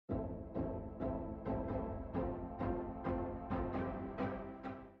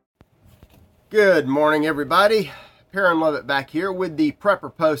Good morning, everybody. Perrin Lovett back here with the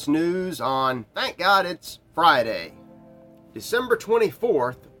Prepper Post News on, thank God it's Friday, December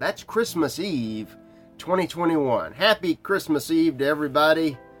 24th. That's Christmas Eve, 2021. Happy Christmas Eve to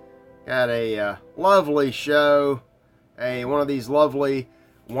everybody. Got a lovely show, one of these lovely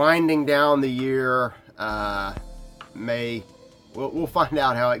winding down the year, we'll find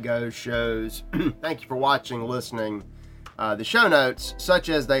out how it goes shows. Thank you for watching, listening. The show notes, such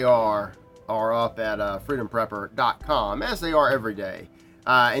as they are up at freedomprepper.com, as they are every day.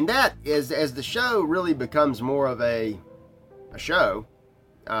 And that is, as the show really becomes more of a show,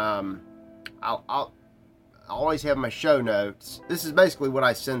 I'll always have my show notes. This is basically what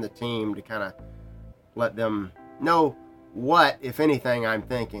I send the team to kind of let them know what, if anything, I'm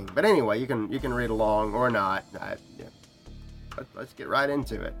thinking. But anyway, you can read along or not. Let's get right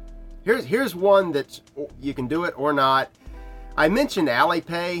into it. Here's one that's, you can do it or not. I mentioned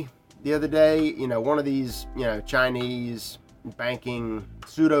Alipay the other day, one of these, Chinese banking,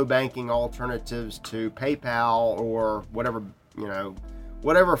 pseudo banking alternatives to PayPal or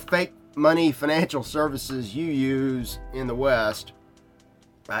whatever fake money financial services you use in the West.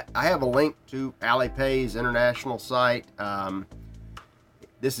 I have a link to Alipay's international site.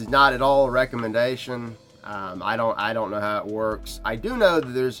 This is not at all a recommendation. I don't know how it works. I do know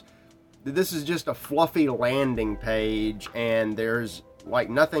that this is just a fluffy landing page, and there's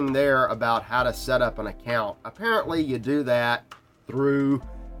like nothing there about how to set up an account. Apparently you do that through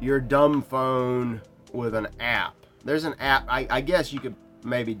your dumb phone with an app. There's an app. I guess you could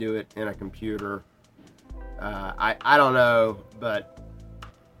maybe do it in a computer. I don't know, but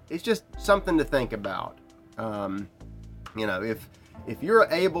it's just something to think about. If you're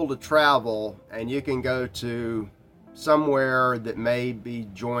able to travel and you can go to somewhere that may be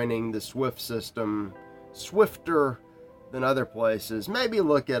joining the SWIFT system swifter than other places, maybe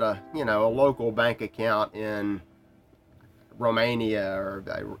look at a local bank account in Romania or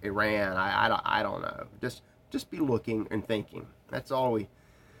Iran. I don't know. Just be looking and thinking. That's all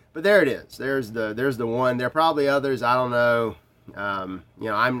but there it is. There's the one. There are probably others. I don't know.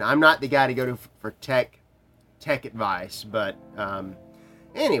 I'm not the guy to go to for tech advice, but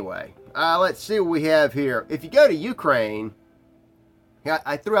anyway, let's see what we have here. If you go to Ukraine,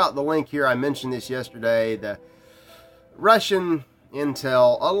 I threw out the link here. I mentioned this yesterday. The Russian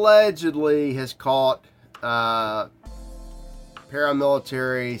intel allegedly has caught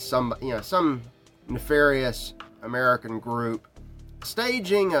paramilitary, some nefarious American group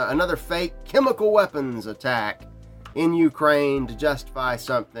staging another fake chemical weapons attack in Ukraine to justify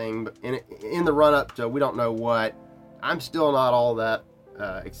something, but in the run-up to we don't know what. I'm still not all that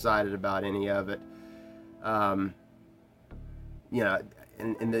excited about any of it.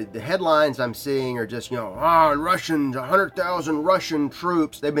 And the headlines I'm seeing are just, Russians, 100,000 Russian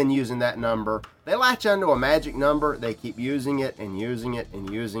troops. They've been using that number. They latch onto a magic number. They keep using it and using it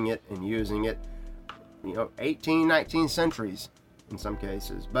and using it and using it. 18, 19 centuries in some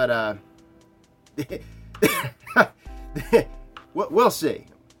cases. But we'll see.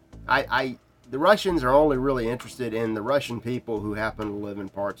 The Russians are only really interested in the Russian people who happen to live in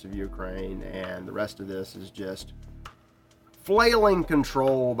parts of Ukraine, and the rest of this is just flailing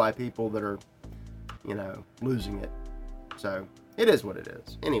control by people that are, losing it. So it is what it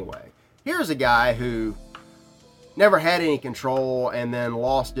is. Anyway, here's a guy who never had any control and then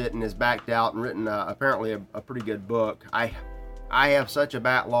lost it and has backed out and written apparently a pretty good book. I have such a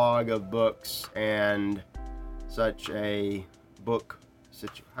backlog of books and such a book.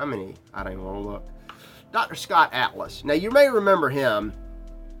 How many? I don't even want to look. Dr. Scott Atlas. Now, you may remember him.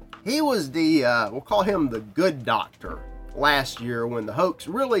 He was we'll call him the good doctor last year when the hoax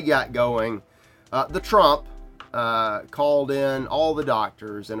really got going. The Trump called in all the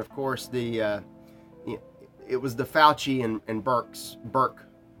doctors, and of course it was the Fauci and Burke,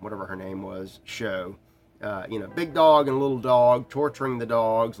 whatever her name was, show. Big dog and little dog, torturing the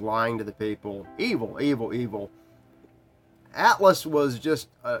dogs, lying to the people. Evil, evil, evil. Atlas was just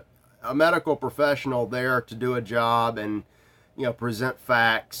a medical professional there to do a job and present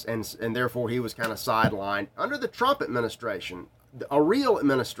facts, and therefore he was kind of sidelined under the Trump administration, a real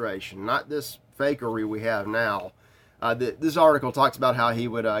administration, not this fakery we have now. This article talks about how he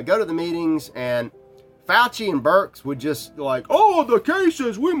would go to the meetings, and Fauci and Birx would just the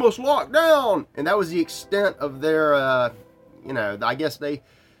cases, we must lock down, and that was the extent of their I guess they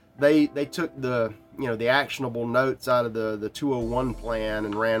took the the actionable notes out of the 201 plan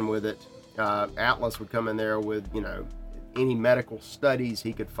and ran with it. Atlas would come in there with any medical studies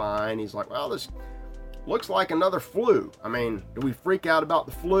he could find. He's like, well, this looks like another flu. I mean, do we freak out about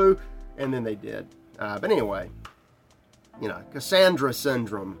the flu? And then they did. But anyway, Cassandra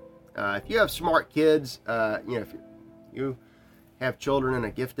syndrome If you have smart kids, if you have children in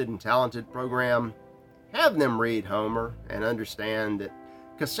a gifted and talented program, have them read Homer and understand that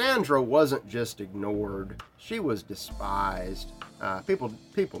Cassandra wasn't just ignored, she was despised. People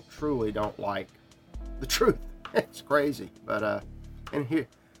truly don't like the truth. It's crazy. But, and here,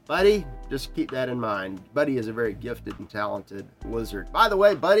 Buddy, just keep that in mind. Buddy is a very gifted and talented wizard. By the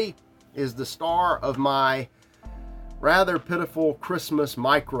way, Buddy is the star of my rather pitiful Christmas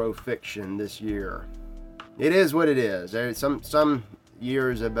microfiction this year. It is what it is. Some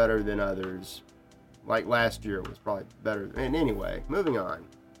years are better than others. Like last year was probably better. And anyway, moving on.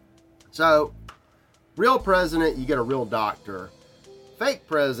 So, real president, you get a real doctor. Fake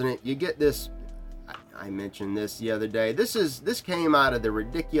president, you get this. I mentioned this the other day. This came out of the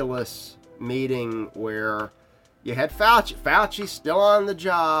ridiculous meeting where you had Fauci. Fauci still on the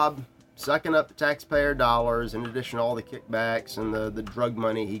job, sucking up the taxpayer dollars in addition to all the kickbacks and the drug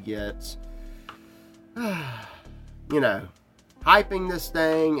money he gets. Hyping this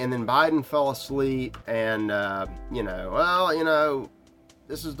thing, and then Biden fell asleep, and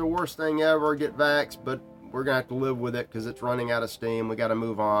this is the worst thing ever, get vaxxed, but we're gonna have to live with it because it's running out of steam. We got to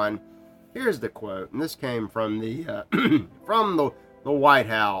move on. Here's the quote, and this came from the from the White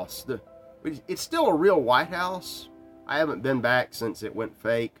House. It's still a real White House. I haven't been back since it went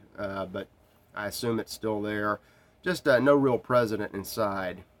fake, but I assume it's still there. Just no real president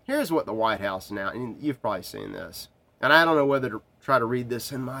inside. Here's what the White House now, and you've probably seen this, and I don't know whether to try to read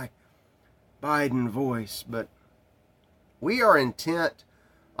this in my Biden voice, but we are intent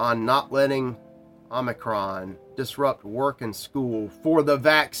on not letting Omicron disrupt work and school for the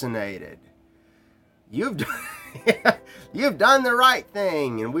vaccinated. You've done the right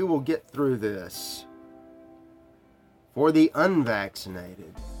thing, and we will get through this. For the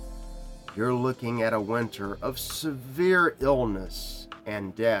unvaccinated, you're looking at a winter of severe illness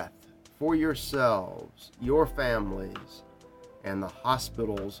and death for yourselves, your families, and the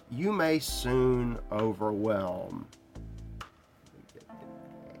hospitals you may soon overwhelm.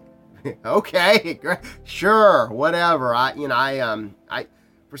 Okay, sure, whatever. I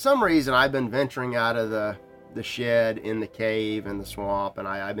for some reason I've been venturing out of the shed in the cave in the swamp, and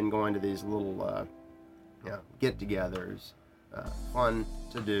I've been going to these little get-togethers, fun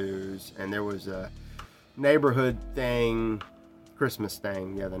to-dos, and there was a neighborhood thing, Christmas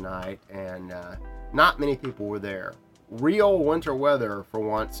thing the other night, and not many people were there. Real winter weather for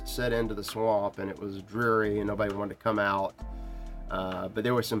once set into the swamp, and it was dreary, and nobody wanted to come out. But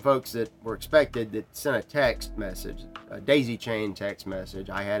there were some folks that were expected that sent a text message, a daisy chain text message.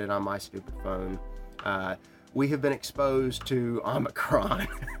 I had it on my stupid phone. We have been exposed to Omicron.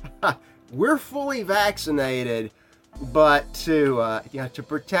 We're fully vaccinated, but to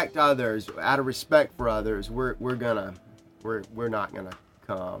protect others, out of respect for others, we're not gonna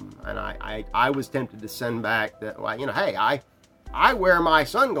come. And I was tempted to send back that, hey, I wear my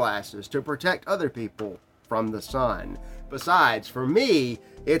sunglasses to protect other people from the sun. Besides, for me,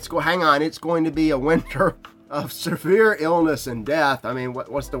 it's going to be a winter of severe illness and death. I mean,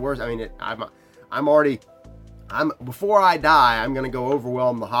 what's the worst? I mean, before I die, I'm going to go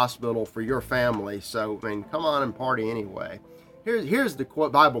overwhelm the hospital for your family. So, I mean, come on and party anyway. Here's the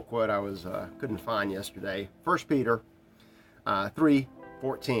Bible quote I couldn't find yesterday. 1 Peter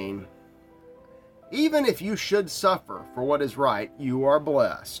 3:14. Even if you should suffer for what is right, you are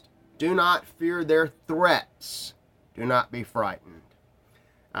blessed. Do not fear their threats. Do not be frightened.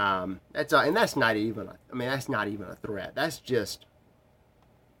 That's not even a threat. That's just,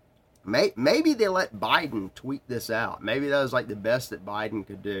 maybe they let Biden tweet this out. Maybe that was like the best that Biden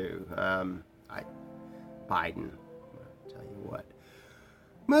could do. Biden, I'll tell you what.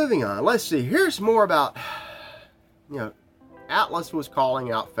 Moving on. Let's see. Here's more about, Atlas was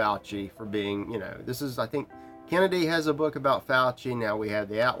calling out Fauci for being, this is, I think, Kennedy has a book about Fauci. Now we have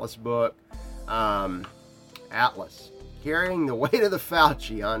the Atlas book. Atlas, carrying the weight of the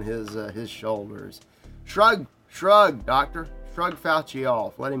Fauci on his shoulders. Shrug, doctor. Shrug Fauci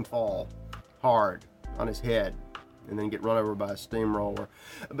off. Let him fall hard on his head and then get run over by a steamroller.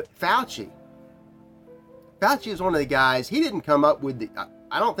 But Fauci is one of the guys, he didn't come up with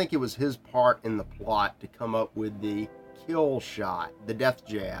I don't think it was his part in the plot to come up with the kill shot, the death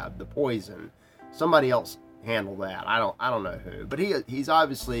jab, the poison. Somebody else handled that. I don't know who. But he's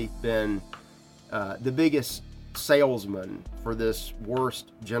obviously been the biggest salesman for this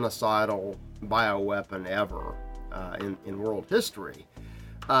worst genocidal bioweapon ever in world history.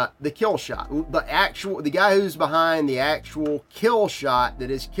 The kill shot, the guy who's behind the actual kill shot that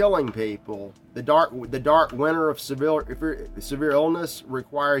is killing people. The dark winter of severe illness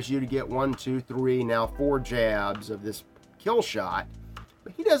requires you to get 1, 2, 3, now 4 jabs of this kill shot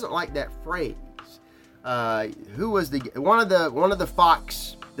But he doesn't like that phrase. Who was one of the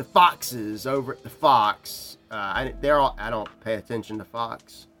foxes over at the Fox? I don't pay attention to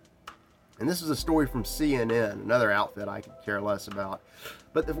Fox. And this is a story from CNN, another outfit I could care less about.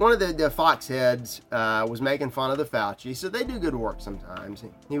 But one of the Fox heads was making fun of the Fauci. So they do good work sometimes.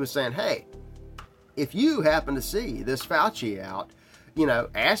 He was saying, hey, if you happen to see this Fauci out,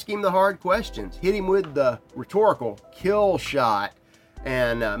 ask him the hard questions. Hit him with the rhetorical kill shot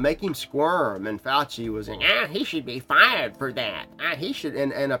and make him squirm. And Fauci was saying, he should be fired for that. He should.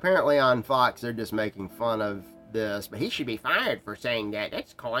 And apparently on Fox, they're just making fun of this. But he should be fired for saying that.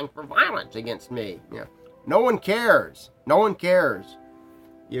 That's calling for violence against me. No one cares. No one cares.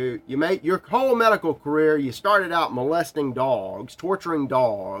 You made your whole medical career, you started out molesting dogs, torturing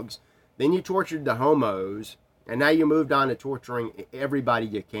dogs. Then you tortured the homos. And now you moved on to torturing everybody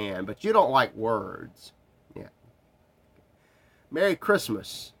you can. But you don't like words. Yeah. Merry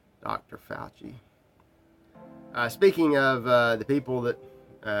Christmas, Dr. Fauci. Speaking of the people that,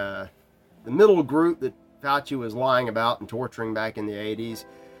 the middle group that Fauci was lying about and torturing back in the 80s,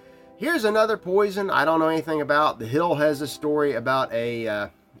 here's another poison I don't know anything about. The Hill has a story about a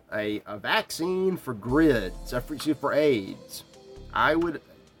vaccine for grids, for AIDS.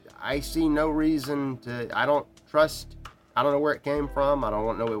 I see no reason to, I don't know where it came from. I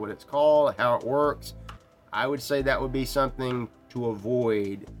don't know what it's called, how it works. I would say that would be something to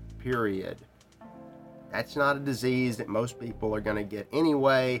avoid, period. That's not a disease that most people are going to get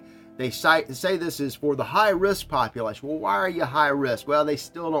anyway. They say this is for the high-risk population. Well, why are you high risk? Well, they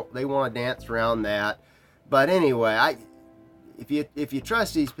want to dance around that. But anyway, if you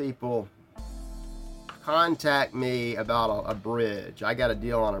trust these people, contact me about a bridge. I got a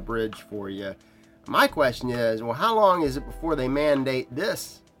deal on a bridge for you. My question is, well, how long is it before they mandate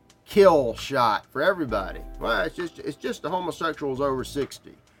this kill shot for everybody? Well, it's just the homosexuals over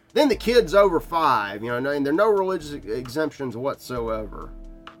 60. Then the kids over 5, and there are no religious exemptions whatsoever.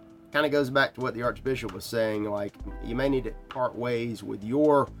 Kind of goes back to what the Archbishop was saying, like, you may need to part ways with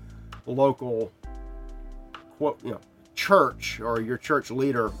your local, church or your church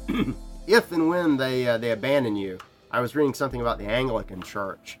leader if and when they abandon you. I was reading something about the Anglican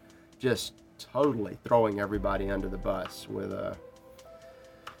Church just totally throwing everybody under the bus with a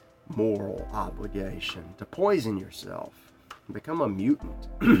moral obligation to poison yourself, become a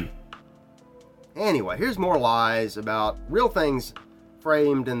mutant. Anyway, here's more lies about real things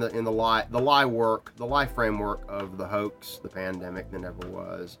framed in the lie framework of the hoax, the pandemic that never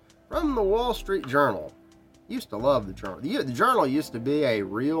was, from the Wall Street Journal. Used to love the Journal. The Journal used to be a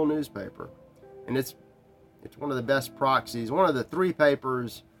real newspaper, and it's one of the best proxies, one of the 3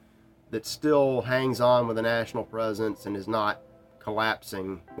 papers that still hangs on with a national presence and is not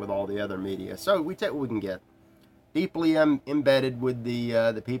collapsing with all the other media. So we take what we can get. Deeply embedded with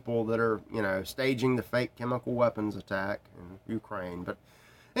the people that are, staging the fake chemical weapons attack in Ukraine. But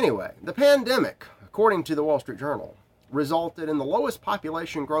anyway, the pandemic, according to the Wall Street Journal, resulted in the lowest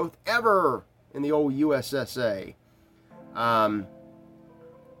population growth ever in the old USSA.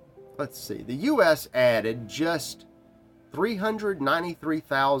 Let's see. The U.S. added just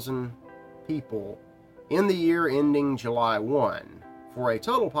 393,000 people in the year ending July 1 for a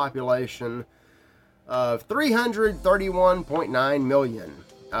total population of 331.9 million.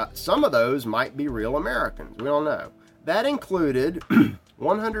 Some of those might be real Americans. We don't know. That included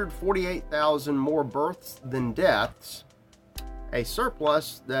 148,000 more births than deaths, a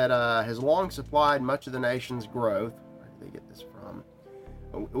surplus that has long supplied much of the nation's growth. Where did they get this from?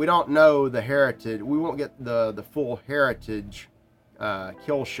 We don't know the heritage. We won't get the full heritage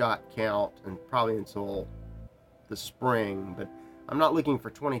kill shot count and probably until the spring. But I'm not looking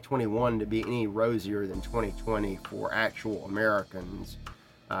for 2021 to be any rosier than 2020 for actual Americans.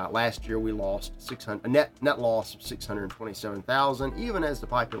 Last year we lost a net loss of 627,000. Even as the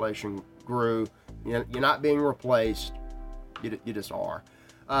population grew, you're not being replaced. You just are.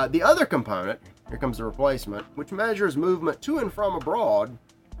 The other component, here comes the replacement, which measures movement to and from abroad,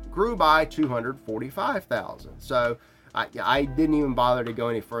 grew by 245,000. So I didn't even bother to go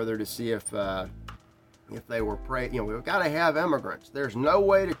any further to see if they were we've got to have immigrants. There's no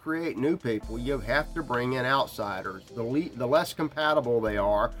way to create new people. You have to bring in outsiders. The less compatible they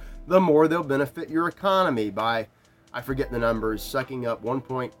are, the more they'll benefit your economy by, I forget the numbers, sucking up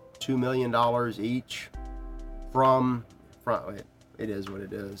 $1.2 million each from it is what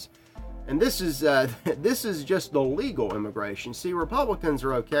it is. And this is just the legal immigration. See, Republicans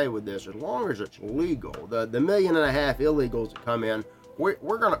are okay with this as long as it's legal. The 1.5 million illegals that come in, we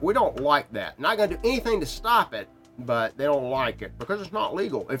don't like that. Not gonna do anything to stop it, but they don't like it because it's not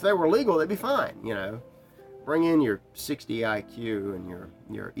legal. If they were legal, they'd be fine, Bring in your 60 IQ and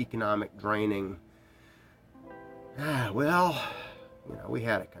your economic draining. Well, we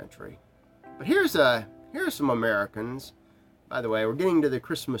had a country. But here's some Americans. By the way, we're getting to the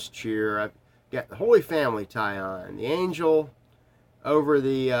Christmas cheer. I've got the Holy Family tie on. The angel over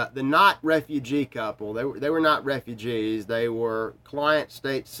the not refugee couple. They were not refugees. They were client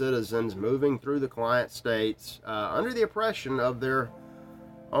state citizens moving through the client states under the oppression of their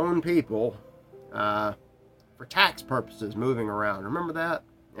own people for tax purposes, moving around. Remember that?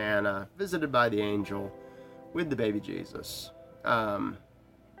 And visited by the angel with the baby Jesus.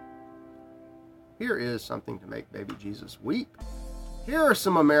 Here is something to make baby Jesus weep. Here are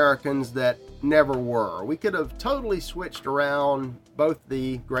some Americans that never were. We could have totally switched around both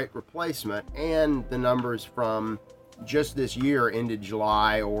the Great Replacement and the numbers from just this year ended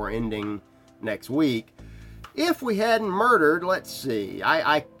July or ending next week. If we hadn't murdered, let's see,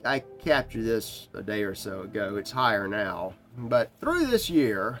 I captured this a day or so ago. It's higher now. But through this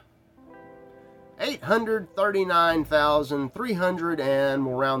year, 839,300, and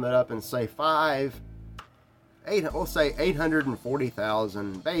we'll round that up and say we'll say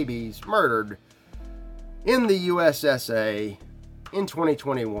 840,000 babies murdered in the USSA in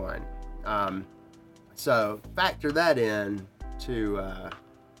 2021. So factor that in to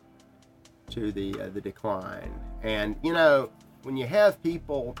the decline. And when you have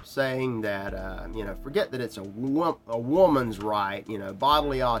people saying that forget that it's a woman's right,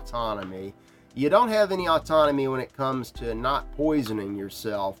 bodily autonomy. You don't have any autonomy when it comes to not poisoning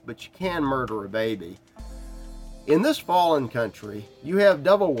yourself, but you can murder a baby. In this fallen country, you have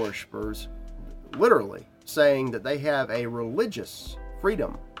devil worshippers literally saying that they have a religious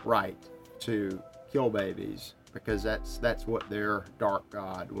freedom right to kill babies because that's what their dark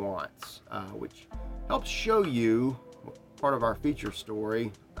god wants, which helps show you part of our feature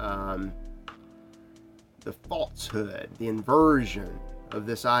story, the falsehood, the inversion of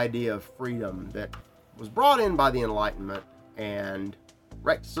this idea of freedom that was brought in by the Enlightenment and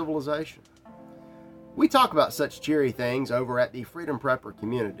wrecked civilization. We talk about such cheery things over at the Freedom Prepper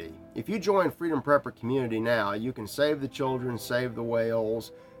community. If you join Freedom Prepper community now, you can save the children, save the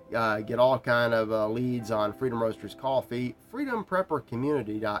whales, get all kind of leads on Freedom Roasters Coffee,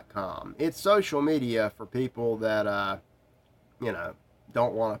 freedompreppercommunity.com. It's social media for people that,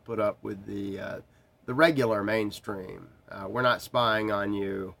 don't want to put up with the regular mainstream. We're not spying on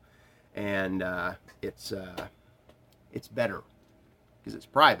you, and it's better because it's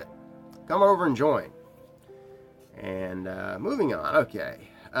private. Come over and join. And moving on. Okay,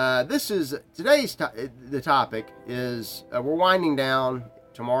 today's the topic is we're winding down.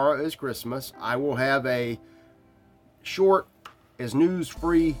 Tomorrow is Christmas. I will have a short, as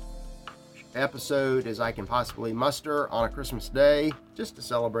news-free episode as I can possibly muster on a Christmas day, just to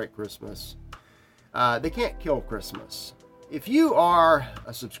celebrate Christmas. They can't kill Christmas. If you are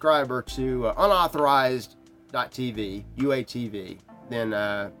a subscriber to unauthorized.tv, UATV, then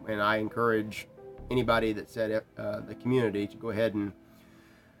and I encourage anybody that's at the community to go ahead and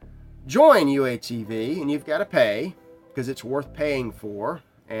join UATV, and you've got to pay because it's worth paying for.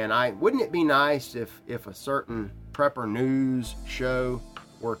 And wouldn't it be nice if a certain prepper news show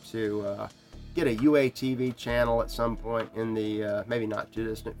were to get a UATV channel at some point in the maybe not too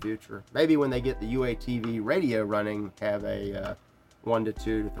distant future? Maybe when they get the UATV radio running, have a 1 to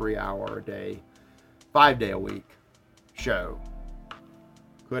 2 to 3 hour a day, 5 day a week show.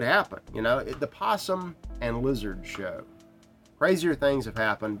 Could happen, the possum and lizard show. Crazier things have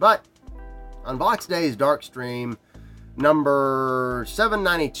happened, but on Vox Day's Dark Stream number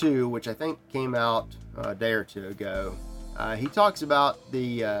 792, which I think came out a day or two ago, he talks about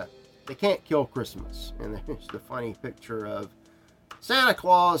they can't kill Christmas, and there's the funny picture of Santa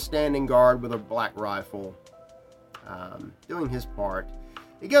Claus standing guard with a black rifle, doing his part.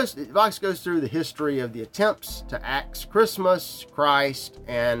 Vox goes through the history of the attempts to axe Christmas, Christ,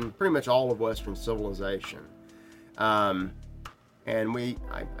 and pretty much all of Western civilization. And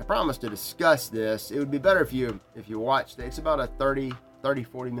I promised to discuss this. It would be better if you watched it. It's about a 40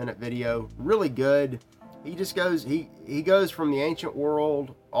 minute video. Really good. He goes from the ancient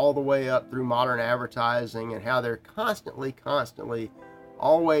world all the way up through modern advertising and how they're constantly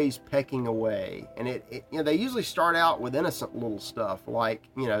always pecking away. And they usually start out with innocent little stuff like,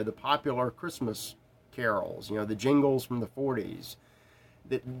 the popular Christmas carols, the jingles from the 40s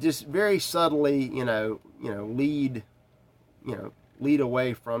that just very subtly, lead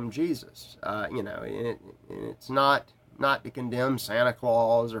away from Jesus. And it's not to condemn Santa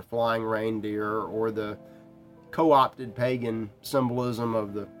Claus or flying reindeer or the co-opted pagan symbolism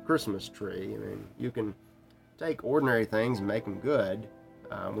of the Christmas tree. I mean, you can take ordinary things and make them good.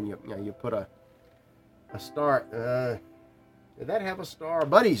 When you put a a star. Did that have a star?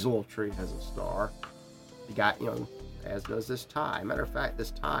 Buddy's little tree has a star. You got, as does this tie. Matter of fact,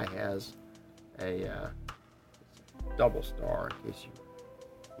 this tie has a double star in case you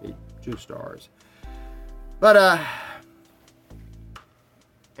need 2 stars. But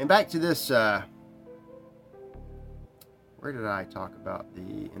and back to this. Where did I talk about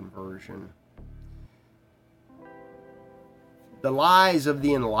the inversion? The lies of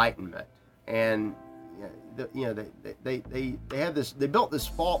the Enlightenment, and they have this. They built this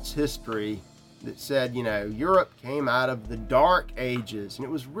false history that said, Europe came out of the Dark Ages, and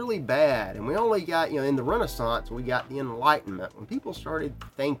it was really bad. And we only got, in the Renaissance, we got the Enlightenment, when people started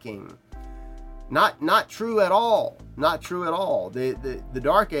thinking. Not true at all. Not true at all. The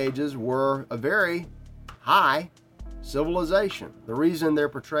Dark Ages were a very high civilization. The reason they're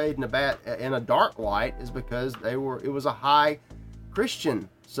portrayed in a dark light is because it was a high Christian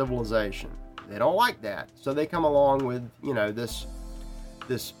civilization. They don't like that, so they come along with this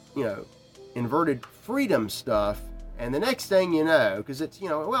inverted freedom stuff, and the next thing you know, because it's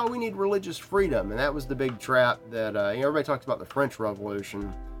we need religious freedom, and that was the big trap that everybody talks about the French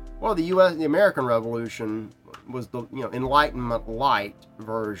Revolution. Well, the American Revolution was the Enlightenment light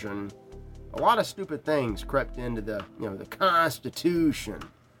version. A lot of stupid things crept into the the Constitution,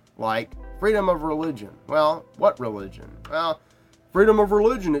 like freedom of religion. Well, what religion? Well, freedom of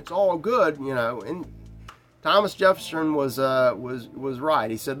religion, it's all good, and Thomas Jefferson was right.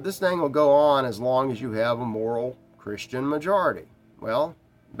 He said this thing will go on as long as you have a moral Christian majority. Well,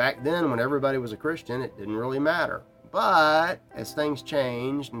 back then when everybody was a Christian, it didn't really matter. But as things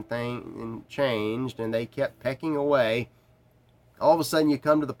changed and they kept pecking away, all of a sudden you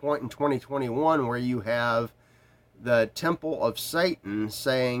come to the point in 2021 where you have the Temple of Satan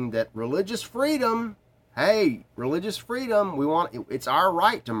saying that religious freedom, it's our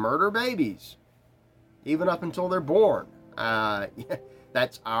right to murder babies, even up until they're born.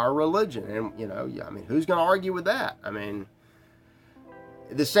 That's our religion. And, who's going to argue with that? At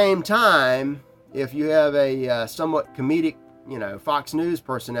the same time, if you have a somewhat comedic, Fox News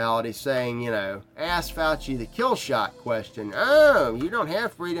personality saying, ask Fauci the kill shot question. Oh, you don't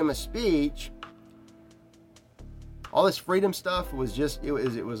have freedom of speech. All this freedom stuff was it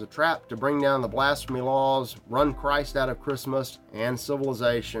was a trap to bring down the blasphemy laws, run Christ out of Christmas and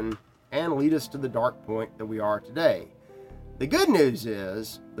civilization, and lead us to the dark point that we are today. The good news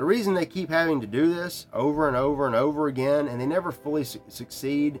is, the reason they keep having to do this over and over and over again, and they never fully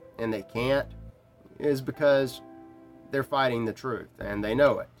succeed, and they can't, is because they're fighting the truth, and they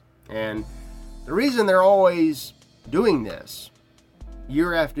know it. And the reason they're always doing this,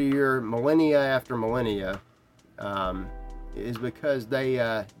 year after year, millennia after millennia, is because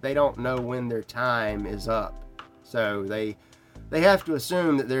they don't know when their time is up. So they have to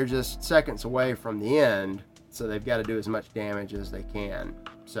assume that they're just seconds away from the end, so they've got to do as much damage as they can.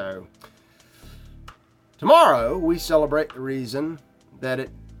 So tomorrow we celebrate the reason that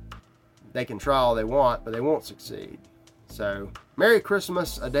they can try all they want, but they won't succeed. So Merry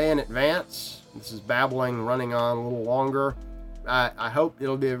Christmas a day in advance. This is babbling running on a little longer. I hope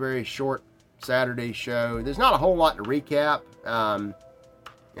it'll be a very short Saturday show. There's not a whole lot to recap,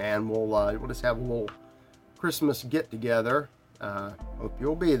 and we'll just have a little Christmas get together. Hope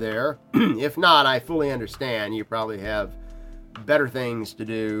you'll be there. If not, I fully understand. You probably have better things to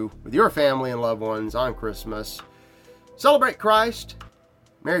do with your family and loved ones on Christmas. Celebrate Christ.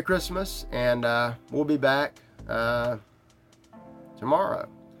 Merry Christmas, and we'll be back tomorrow.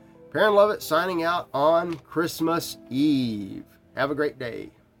 Perrin Lovett signing out on Christmas Eve. Have a great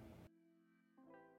day.